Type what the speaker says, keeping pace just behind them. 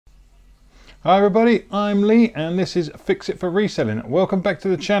Hi everybody, I'm Lee and this is Fix It for Reselling. Welcome back to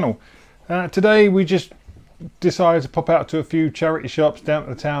the channel. Today we just decided to pop out to a few charity shops down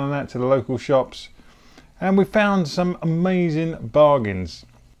to the town and that, to the local shops, and we found some amazing bargains.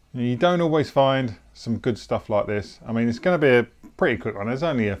 You don't always find some good stuff like this. I mean, it's going to be a pretty quick one. There's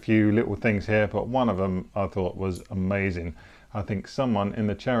only a few little things here, but one of them I thought was amazing. I think someone in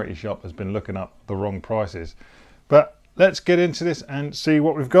the charity shop has been looking up the wrong prices. But let's get into this and see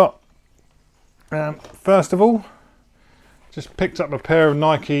what we've got. First of all, just picked up a pair of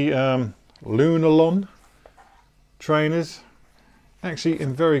Nike Lunarlon trainers. Actually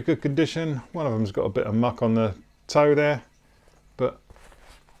in very good condition. One of them's got a bit of muck on the toe there, but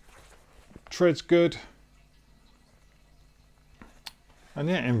tread's good. And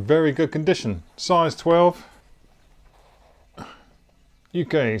yeah, in very good condition. Size 12.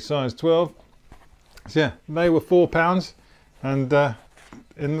 UK size 12. So yeah, they were £4, and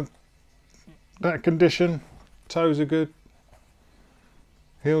in that condition, toes are good,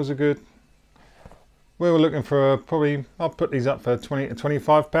 heels are good. We were looking for probably, I'll put these up for 20 to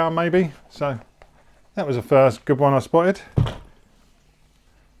 £25 maybe. So that was the first good one I spotted.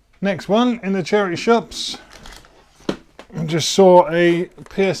 Next one in the charity shops, I just saw a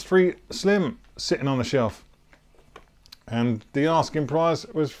PS3 Slim sitting on the shelf, and the asking price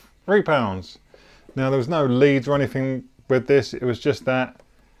was £3. Now there was no leads or anything with this, it was just that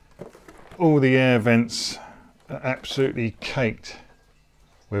all the air vents are absolutely caked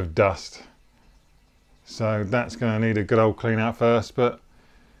with dust. So that's going to need a good old clean out first, but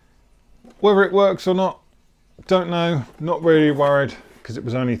whether it works or not, don't know. Not really worried because it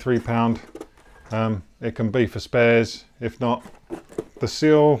was only £3. It can be for spares. If not, the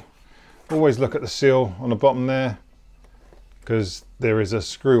seal, always look at the seal on the bottom there, because there is a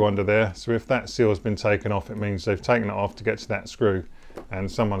screw under there. So if that seal has been taken off, it means they've taken it off to get to that screw,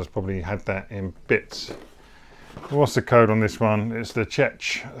 and someone has probably had that in bits. What's the code on this one? It's the Czech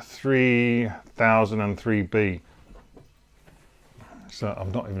 3003B. So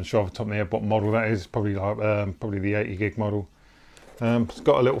I'm not even sure off the top of my head what model that is. Probably like probably the 80 gig model. It's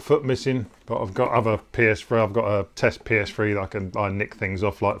got a little foot missing, but I've got other PS3. I've got a test PS3 that I nick things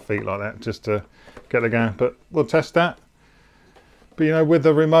off like feet like that just to get it going. But we'll test that. But you know, with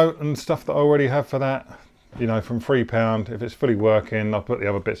the remote and stuff that I already have for that, you know, from £3, if it's fully working, I'll put the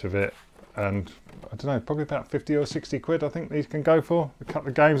other bits of it, and I don't know, probably about 50 or 60 quid I think these can go for, a couple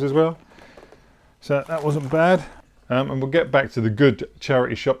of games as well. So that wasn't bad. And we'll get back to the good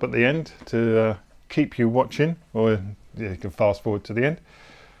charity shop at the end to keep you watching, or yeah, you can fast forward to the end.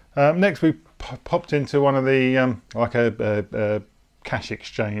 Next we popped into one of the, like a cash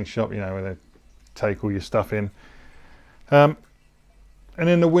exchange shop, you know, where they take all your stuff in. And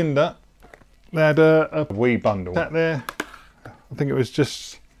in the window, they had a Wii bundle. That there, I think it was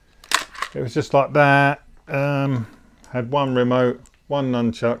just like that. Had one remote, one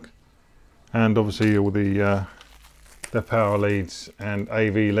nunchuck, and obviously all the power leads and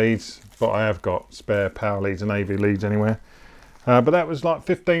AV leads. But I have got spare power leads and AV leads anywhere. But that was like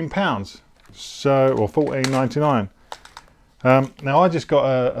 £15, so, or £14.99. Now I just got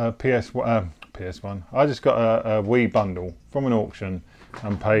a PS1. I just got a Wii bundle from an auction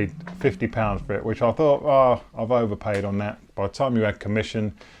and paid £50 for it, which I thought, oh, I've overpaid on that. By the time you add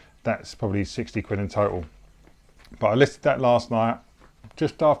commission, that's probably 60 quid in total. But I listed that last night,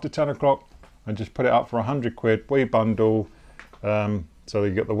 just after 10 o'clock, and just put it up for 100 quid, Wii bundle. So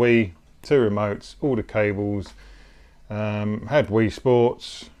you got the Wii, 2 remotes, all the cables, had Wii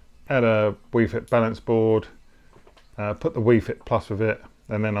Sports, had a Wii Fit balance board, put the Wii Fit Plus with it,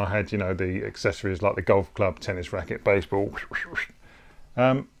 and then I had, you know, the accessories like the golf club, tennis racket, baseball.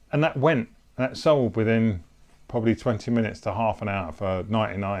 And that sold within probably 20 minutes to half an hour for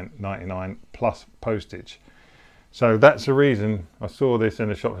 $99.99 plus postage. So that's the reason I saw this in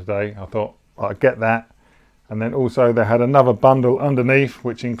the shop today. I thought I'd get that. And then also they had another bundle underneath,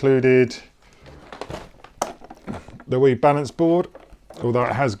 which included the Wii balance board, although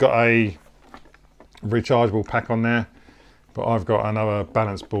it has got a rechargeable pack on there. But I've got another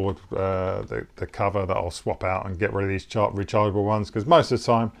balance board, the cover, that I'll swap out and get rid of these rechargeable ones, because most of the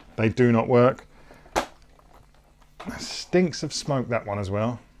time they do not work. It stinks of smoke, that one as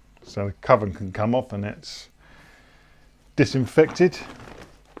well. So the cover can come off and it's disinfected.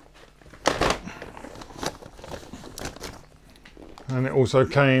 And it also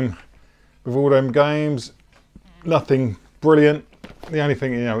came with all them games. Nothing brilliant. The only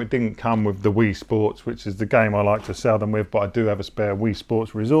thing, you know, it didn't come with the Wii Sports, which is the game I like to sell them with, but I do have a spare Wii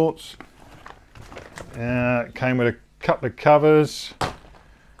Sports Resorts. It came with a couple of covers,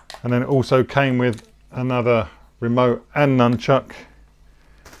 and then it also came with another remote and nunchuck.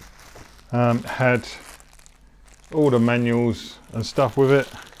 Had all the manuals and stuff with it.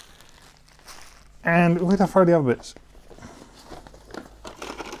 And where'd I throw the other bits?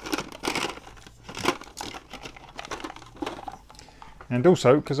 And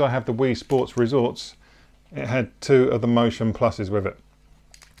also, because I have the Wii Sports Resorts, it had 2 of the Motion Pluses with it.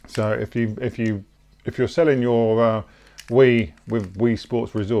 So if you're selling your Wii with Wii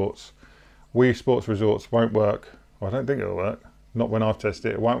Sports Resorts won't work. Well, I don't think it'll work. Not when I've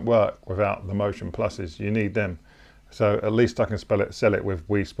tested it. It won't work without the Motion Pluses. You need them. So at least I can sell it with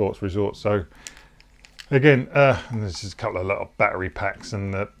Wii Sports Resorts. So again, there's just a couple of little battery packs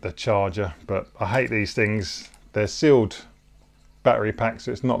and the charger. But I hate these things. They're sealed battery packs,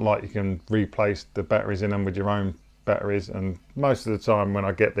 so it's not like you can replace the batteries in them with your own batteries, and most of the time when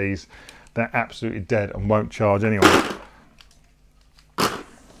I get these, they're absolutely dead and won't charge anyway.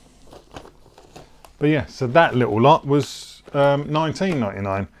 But yeah, so that little lot was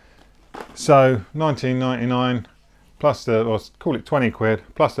 $19.99. So $19.99 plus the, or call it 20 quid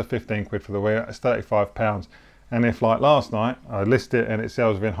plus the 15 quid for the Wii, it's £35. And if like last night I list it and it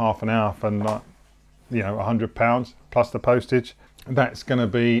sells within half an hour for like, you know, £100 plus the postage, that's going to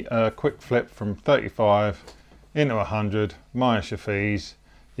be a quick flip from 35 into 100 minus your fees.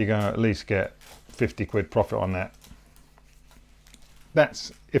 You're going to at least get 50 quid profit on that.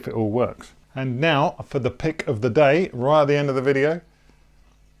 That's if it all works. And now for the pick of the day, right at the end of the video.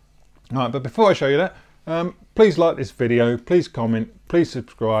 Alright, but before I show you that, please like this video, please comment, please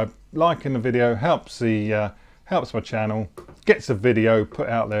subscribe. Liking the video helps my channel, gets the video put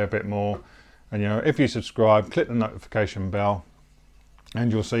out there a bit more. And you know, if you subscribe, click the notification bell,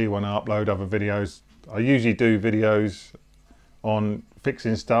 and you'll see when I upload other videos. I usually do videos on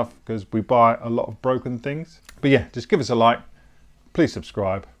fixing stuff because we buy a lot of broken things. But yeah, just give us a like, please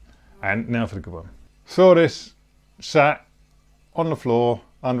subscribe, and now for the good one. Saw this sat on the floor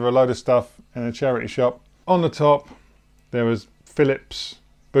under a load of stuff in a charity shop. On the top there was Philips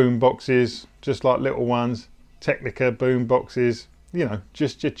boom boxes, just like little ones, Technica boom boxes, you know,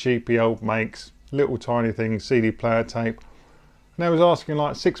 just your cheapy old makes, little tiny things, CD player tape. And they was asking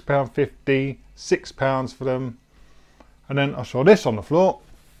like £6.50, £6 for them. And then I saw this on the floor,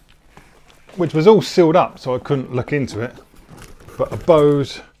 which was all sealed up, so I couldn't look into it. But a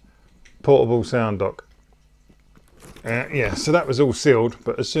Bose portable sound dock. Yeah, so that was all sealed.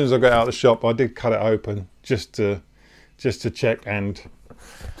 But as soon as I got out of the shop, I did cut it open just to check, and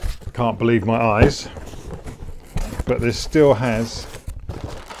I can't believe my eyes. But this still has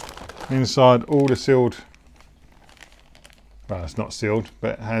inside all the sealed, well, it's not sealed,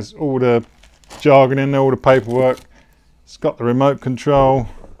 but it has all the jargon in there, all the paperwork. It's got the remote control.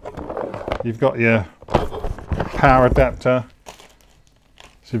 You've got your power adapter.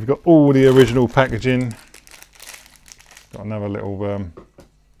 So you've got all the original packaging. Got another little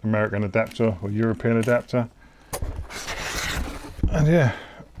American adapter or European adapter. And yeah,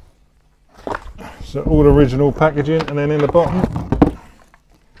 so all the original packaging, and then in the bottom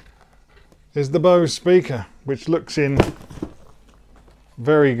is the Bose speaker, which looks in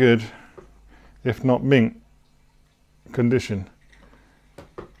very good, if not mint condition.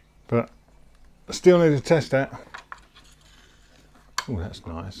 But I still need to test that. Oh, that's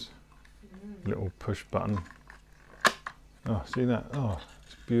nice. Little push button. Oh, see that? Oh,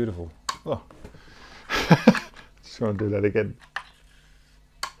 it's beautiful. Oh. Just want to do that again.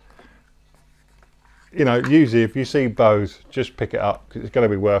 You know, usually if you see Bose, just pick it up because it's going to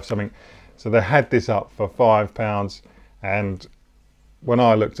be worth something. So they had this up for £5, and when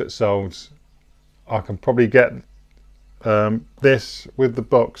I looked at solds, I can probably get this with the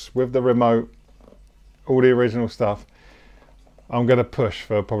box, with the remote, all the original stuff. I'm going to push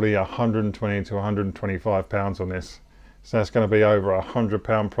for probably 120 to 125 pounds on this. So that's going to be over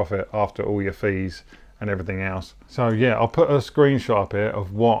 £100 profit after all your fees and everything else. So yeah, I'll put a screenshot up here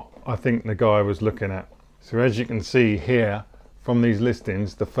of what I think the guy was looking at. So as you can see here from these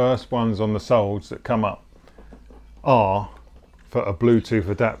listings, the first ones on the solds that come up are for a Bluetooth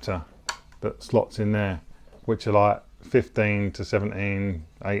adapter that slots in there, which are like 15 to 17,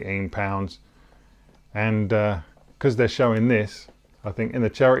 18 pounds. And because they're showing this, I think in the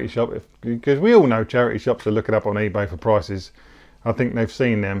charity shop, because we all know charity shops are looking up on eBay for prices, I think they've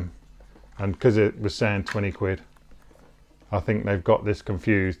seen them, and because it was saying 20 quid, I think they've got this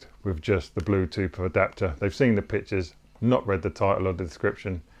confused with just the Bluetooth adapter. They've seen the pictures, not read the title or the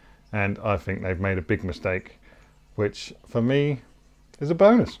description, and I think they've made a big mistake, which for me is a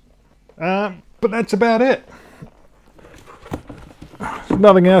bonus. But that's about it. There's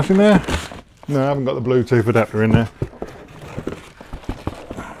nothing else in there. No, I haven't got the Bluetooth adapter in there.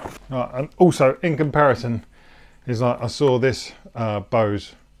 Right, and also in comparison is like I saw this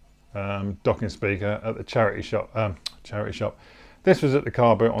Bose docking speaker at the charity shop. This was at the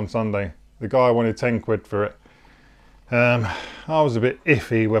car boot on Sunday. The guy wanted 10 quid for it. I was a bit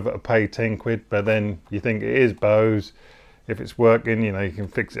iffy whether to pay 10 quid, but then you think it is Bose. If it's working, you know, you can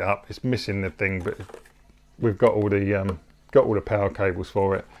fix it up. It's missing the thing, but we've got all the power cables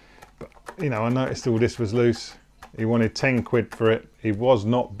for it. But you know, I noticed all this was loose. He wanted 10 quid for it. He was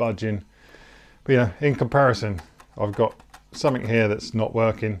not budging. But yeah, in comparison, I've got something here that's not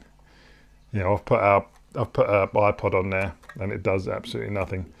working. You know, I've put a iPod on there and it does absolutely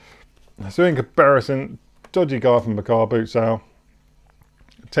nothing. So in comparison, dodgy guy from the car boot sale,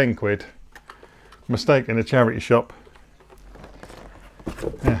 10 quid, mistake in a charity shop.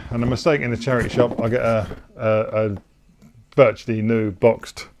 Yeah, and a mistake in the charity shop, I get a virtually new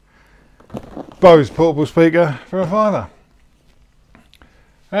boxed Bose portable speaker for a £5.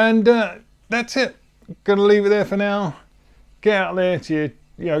 And that's it. Gonna leave it there for now. Get out there to your,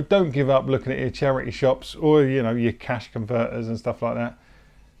 you know, don't give up looking at your charity shops or, you know, your cash converters and stuff like that.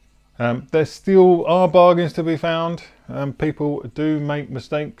 There still are bargains to be found. People do make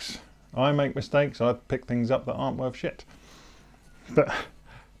mistakes. I make mistakes. I pick things up that aren't worth shit. But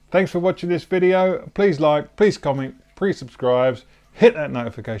thanks for watching this video. Please like, please comment, please subscribe, hit that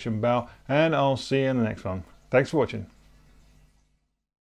notification bell, and I'll see you in the next one. Thanks for watching.